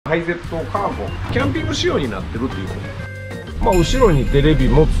ハイゼットカーゴキャンピング仕様になってるということで、後ろにテレビ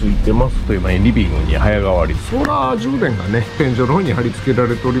もついてますという、リビングに早変わり、ソーラー充電がね天井の方に貼り付けら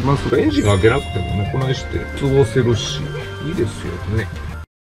れております。エンジンが開けなくてもねこないして過ごせるしいいですよね。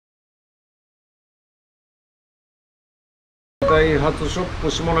ダイハツショッ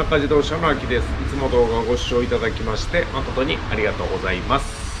プ下中自動車の秋です。いつも動画をご視聴いただきまして誠にありがとうございま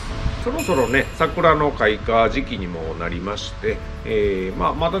す。そろそろね桜の開花時期にもなりまして、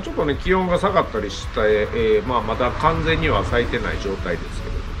まだちょっとね気温が下がったりして、まだ完全には咲いてない状態ですけ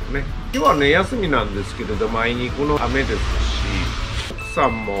れどもね、今日はね休みなんですけれども、あいにくの雨ですし、奥さ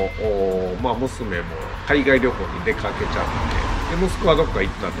んも娘も海外旅行に出かけちゃって、で息子はどっか行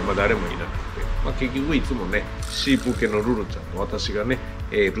ったんで、誰もいなくて、結局いつもねシープ系のルルちゃんと私がね、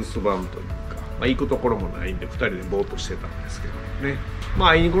留守番というか、行くところもないんで2人でぼーっとしてたんですけどね。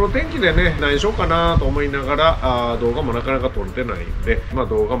あいにくの天気でね何しようかなと思いながら動画もなかなか撮れてないんで、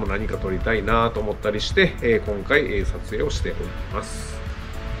動画も何か撮りたいなと思ったりして、今回、撮影をしております。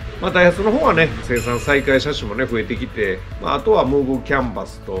ダイハツの方はね生産再開車種もね増えてきて、あとはムーブキャンバ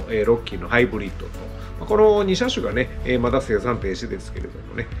スと、ロッキーのハイブリッドと、この2車種がね、まだ生産停止ですけれど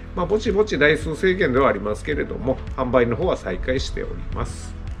もね、ぼちぼち台数制限ではありますけれども販売の方は再開しておりま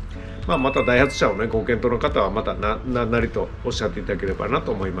す。またダイハツ車をねご検討の方はまた何なりとおっしゃっていただければな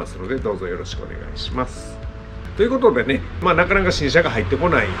と思いますので、どうぞよろしくお願いします。ということでね、なかなか新車が入ってこ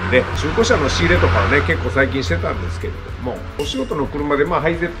ないんで、中古車の仕入れとかはね結構最近してたんですけれども、お仕事の車でハ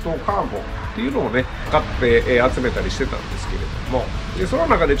イゼットカーゴっていうのをね買って、集めたりしてたんですけれども、でその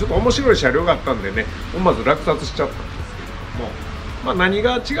中でちょっと面白い車両があったんでね思わず落札しちゃったんですけれども、何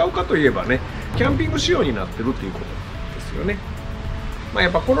が違うかといえばねキャンピング仕様になってるということですよね。や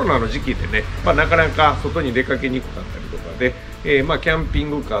っぱコロナの時期でね、なかなか外に出かけにくかったりとかで、キャンピ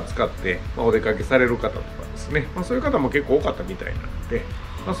ングカー使って、お出かけされる方とかですね、そういう方も結構多かったみたいなので、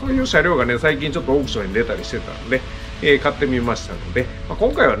そういう車両がね最近ちょっとオークションに出たりしてたので、買ってみましたので、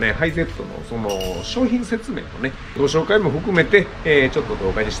今回はねハイゼットのその商品説明のねご紹介も含めて、ちょっと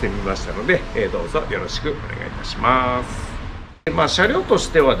動画にしてみましたので、どうぞよろしくお願いいたします。車両とし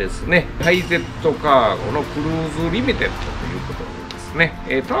てはですね、ハイゼットカーゴのクルーズリミテッドということでですね、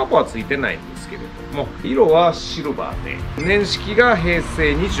ターボはついてないんですけれども、色はシルバーで、年式が平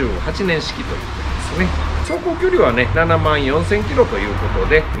成28年式ということですね。走行距離はね、74,000キロということ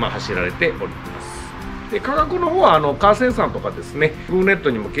で、走られております。で価格の方はカーセンサーとかですね、フルネット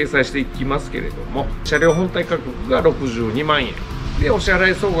にも掲載していきますけれども、車両本体価格が62万円。で、お支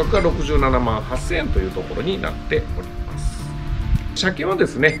払い総額が67万8,000円というところになっております。車検はで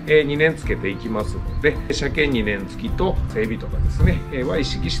すね、2年つけていきますので、車検2年付きと整備とかですね、は意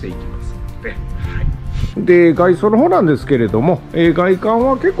識していきますので、で外装の方なんですけれども、外観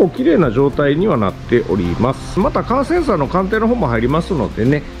は結構綺麗な状態にはなっております。またカーセンサーの鑑定の方も入りますので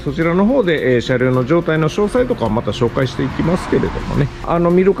ね、そちらの方で、車両の状態の詳細とかはまた紹介していきますけれどもね、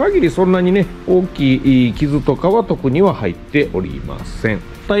見る限りそんなにね大きい傷とかは特には入っておりません。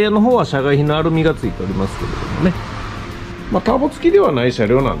タイヤの方は社外品のアルミがついておりますけれどもね、ターボ付きではない車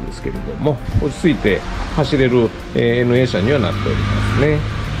両なんですけれども、落ち着いて走れる NA 車にはなっておりますね。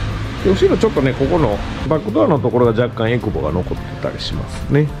で後ろちょっとね、ここのバックドアのところが若干エクボが残ってたりしま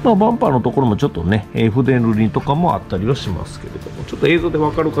すね。バンパーのところもちょっとね、筆塗りとかもあったりはしますけれども、ちょっと映像で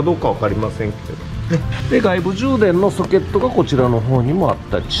分かるかどうか分かりませんけれどもね。で外部充電のソケットがこちらの方にもあっ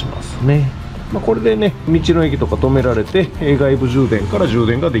たりしますね。これでね道の駅とか止められて外部充電から充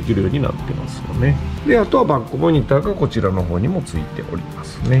電ができるようになってますよね。であとはバックモニターがこちらの方にもついておりま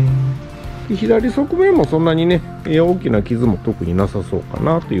すね。で左側面もそんなにね大きな傷も特になさそうか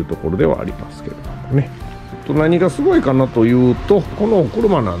なというところではありますけれどもね。何がすごいかなというと、このお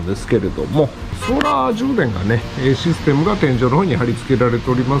車なんですけれどもソーラー充電がねシステムが天井の方に貼り付けられ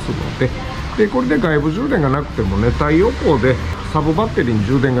ておりますので、これで外部充電がなくてもね太陽光でサブバッテリーに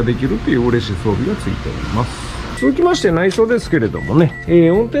充電ができるという嬉しい装備がついております。続きまして内装ですけれどもね、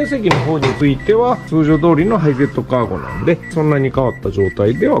運転席の方については通常通りのハイゼットカーゴなんでそんなに変わった状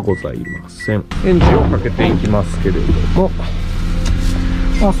態ではございません。エンジンをかけていきますけれども、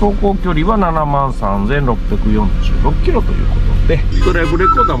走行距離は73,646キロということで、ドライブレ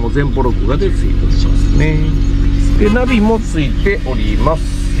コーダーも前方録画でついておりますね。でナビもついておりま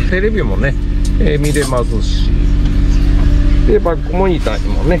す。テレビもね、見れますし、でバックモニター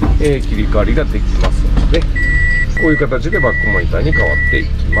にもね、切り替わりができますので、こういう形でバックモニターに変わってい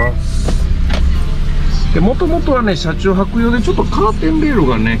きます。でもともとはね車中泊用でちょっとカーテンレール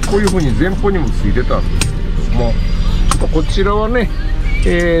がねこういう風に前方にもついてたんですけれども、ちょっとこちらはね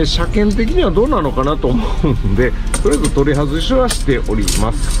車検的にはどうなのかなと思うんで、とりあえず取り外しはしており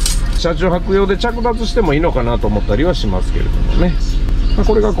ます。車中泊用で着脱してもいいのかなと思ったりはしますけれどもね。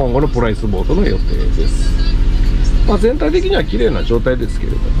これが今後のプライスボードの予定です。全体的には綺麗な状態ですけ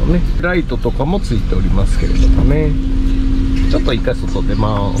れどもね、ライトとかもついておりますけれどもね。ちょっと一回外出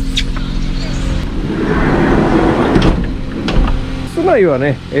ます。室内は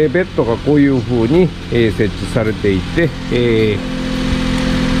ね、ベッドがこういう風に、設置されていて、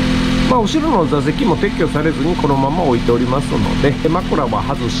後ろの座席も撤去されずにこのまま置いておりますので、枕は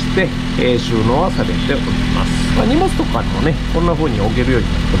外して、収納はされております。荷物とかにもね、こんな風に置けるように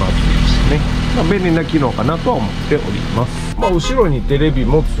なってますしね、便利な機能かなとは思っております。後ろにテレビ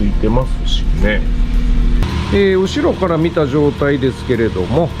もついてますしね。後ろから見た状態ですけれど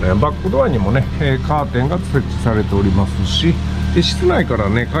も、バックドアにもね、カーテンが設置されておりますし、室内から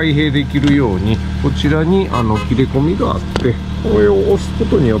ね開閉できるようにこちらに切れ込みがあって、これを押すこ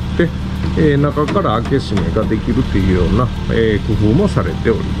とによって、中から開け閉めができるというような、工夫もされて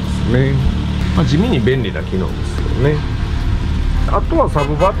おりますね。地味に便利な機能ですよね。あとはサ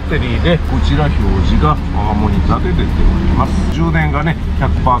ブバッテリーでこちら表示がモニターで出ております。充電がね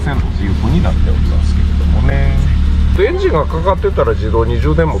 100% という風になっておりますけれどもね。エンジンがかかってたら自動に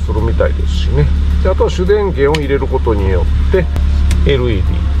充電もするみたいですしね。であとは主電源を入れることによって LED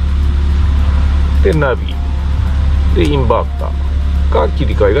でナビでインバーターが切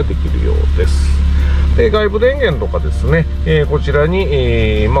り替えができるようです。で外部電源とかですね、こちらに、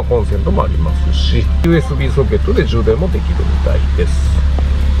コンセントもありますし USB ソケットで充電もできるみたいです。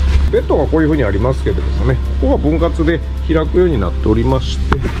ベッドがこういう風にありますけれどもね、ここは分割で開くようになっておりまし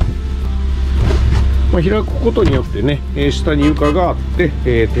て、開くことによってね、下に床があって、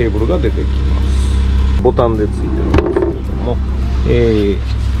テーブルが出てきます。ボタンでついてるんですけれ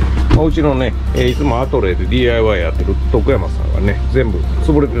ども、うちのね、いつもアトレーで DIY やってる徳山さんがね、全部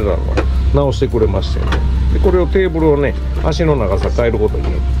潰れてたのが直してくれましてね。でこれをテーブルをね、足の長さ変えることによ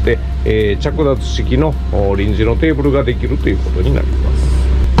って、着脱式の臨時のテーブルができるということになります。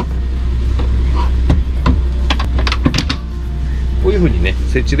こういうふうにね、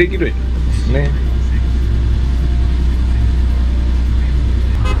設置できるようになってますね。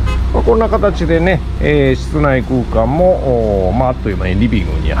こんな形でね、室内空間も、あっという間にリビン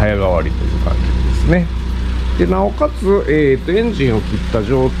グに早変わりという感じですね。でなおかつ、エンジンを切った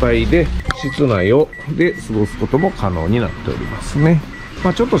状態で室内で過ごすことも可能になっておりますね。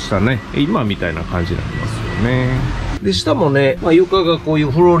ちょっとしたね今みたいな感じになりますよね。で下もね、床がこうい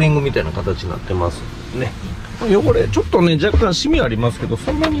うフローリングみたいな形になってますね。汚れちょっとね若干シミありますけど、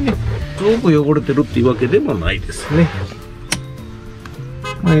そんなにねすごく汚れてるっていうわけでもないですね。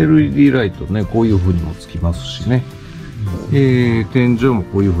LED ライトね、こういう風にもつきますしね、天井も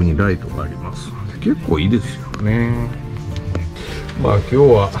こういう風にライトがありますので結構いいですよね。今日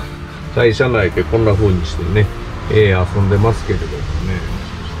は会社内でこんな風にしてね、遊んでますけれども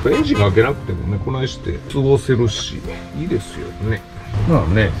ね、エンジンが開けなくてもねこないして過ごせるしいいですよね。今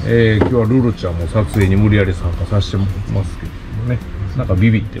日はルルちゃんも撮影に無理やり参加させてもらってますけどもね、なんかビ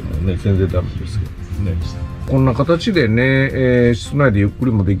ビってもね全然ダメですけどね。こんな形でね、室内でゆっく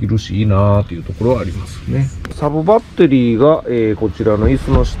りもできるしいいなーっていうところはありますね。サブバッテリーが、こちらの椅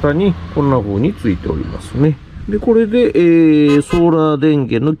子の下にこんな風についておりますね。でこれで、ソーラー電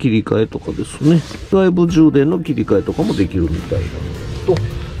源の切り替えとかですね、外部充電の切り替えとかもできるみたいなのと、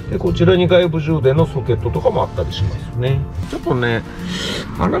でこちらに外部充電のソケットとかもあったりしますね。ちょっとね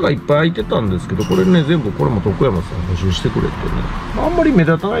穴がいっぱい開いてたんですけど、これね全部これも徳山さん補修してくれてね、あんまり目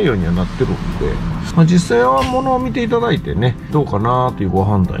立たないようにはなってるんで、実際はものを見ていただいてねどうかなというご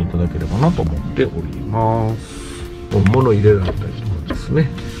判断いただければなと思っております。物入れられたりとかですね、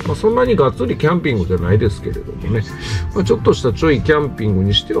そんなにがっつりキャンピングじゃないですけれどもね、ちょっとしたちょいキャンピング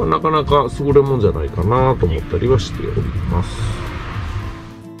にしてはなかなか優れもんじゃないかなと思ったりはしております。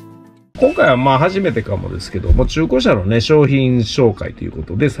今回は初めてかもですけども、中古車のね、商品紹介というこ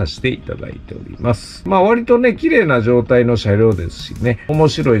とでさせていただいております。割とね、綺麗な状態の車両ですしね、面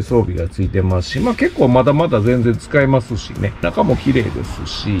白い装備がついてますし、結構まだまだ全然使えますしね、中も綺麗です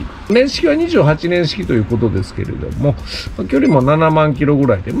し、年式は28年式ということですけれども、距離も7万キロぐ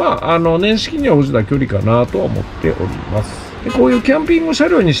らいで、年式には応じた距離かなとは思っております。でこういうキャンピング車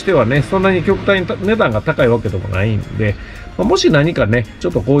両にしてはね、そんなに極端に値段が高いわけでもないんで、もし何かね、ちょ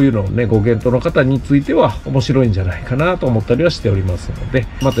っとこういうのをね、ご検討の方については面白いんじゃないかなと思ったりはしておりますので、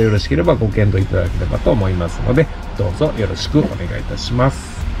またよろしければご検討いただければと思いますので、どうぞよろしくお願いいたしま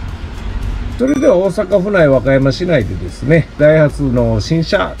す。それでは大阪府内和歌山市内でですね、ダイハツの新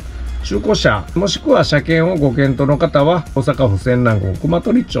車、中古車、もしくは車検をご検討の方は、大阪府泉南郡熊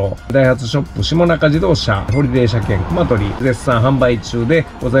取町、ダイハツショップ下中自動車、ホリデー車検熊取、絶賛販売中で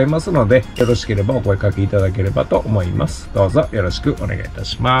ございますので、よろしければお声掛けいただければと思います。どうぞよろしくお願いいた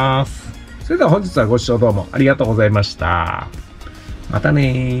します。それでは本日はご視聴どうもありがとうございました。またね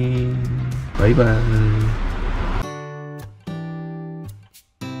ー。バイバーイ。